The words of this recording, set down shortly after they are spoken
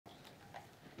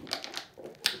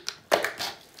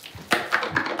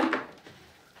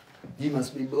You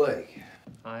must be Blake.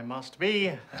 I must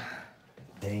be.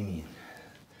 Damien.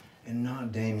 And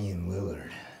not Damien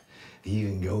Willard. If you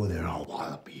even go there, I'll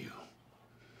wallop you.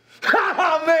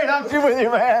 Oh, man, I'm through with you,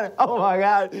 man. Oh, my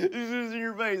God. This is in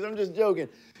your face. I'm just joking.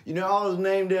 You know, I was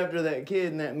named after that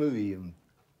kid in that movie.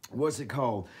 What's it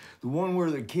called? The one where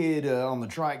the kid on the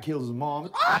trike kills his mom.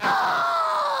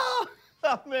 Ah!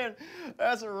 Oh, man,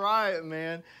 that's a riot,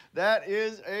 man. That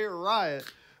is a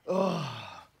riot. Oh.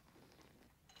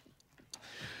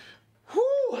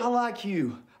 Whew, I like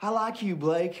you. I like you,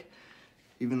 Blake.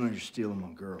 Even though you're stealing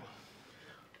my girl.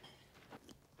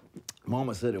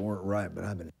 Mama said it weren't right, but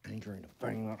I've been hankering to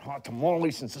bang that hot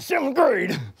tamale since the 7th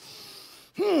grade.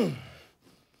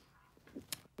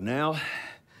 Now,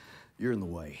 you're in the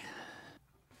way.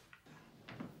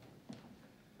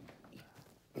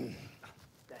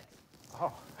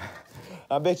 Oh,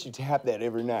 I bet you tap that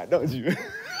every night, don't you?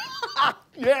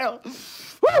 Yeah.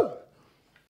 Woo!